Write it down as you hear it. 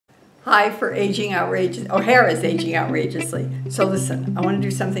Hi for aging outrageous. OHara is aging outrageously. So listen, I want to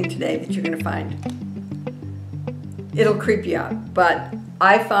do something today that you're going to find. It'll creep you out, but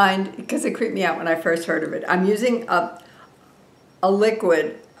I find, because it creeped me out when I first heard of it, I'm using a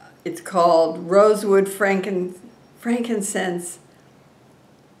liquid. It's called rosewood frankincense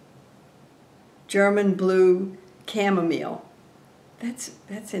German blue chamomile.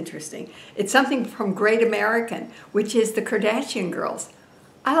 That's interesting. It's something from Great American, which is the Kardashian girls.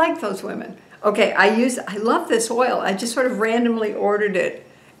 I like those women. Okay, I love this oil. I just sort of randomly ordered it,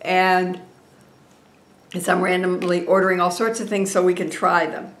 and as I'm randomly ordering all sorts of things so we can try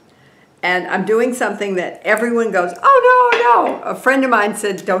them. And I'm doing something that everyone goes, oh no, no. A friend of mine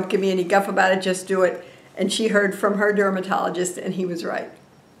said, don't give me any guff about it, just do it. And she heard from her dermatologist, and he was right.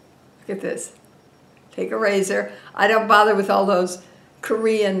 Look at this. Take a razor. I don't bother with all those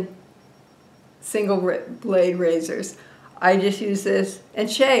Korean single blade razors. I just use this and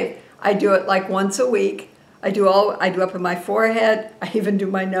shave. I do it like once a week. I do up in my forehead. I even do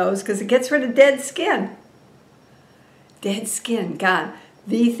my nose because it gets rid of dead skin. Dead skin, gone.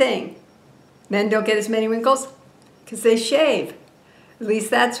 The thing. Men don't get as many wrinkles because they shave. At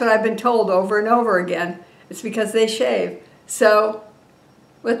least that's what I've been told over and over again. It's because they shave. So,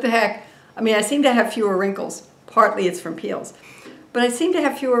 what the heck? I mean, I seem to have fewer wrinkles. Partly it's from peels. But I seem to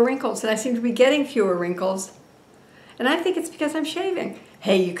have fewer wrinkles, and I seem to be getting fewer wrinkles. And I think it's because I'm shaving.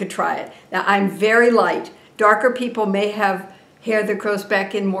 Hey, you could try it. Now, I'm very light. Darker people may have hair that grows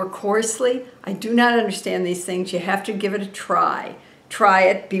back in more coarsely. I do not understand these things. You have to give it a try. Try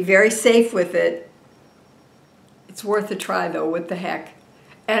it. Be very safe with it. It's worth a try, though. What the heck?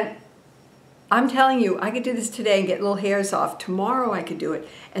 And I'm telling you, I could do this today and get little hairs off. Tomorrow I could do it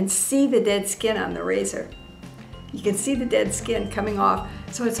and see the dead skin on the razor. You can see the dead skin coming off.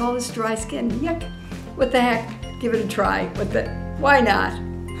 So it's all this dry skin. Yuck. What the heck? Give it a try. Why not?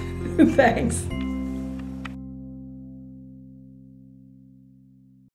 Thanks.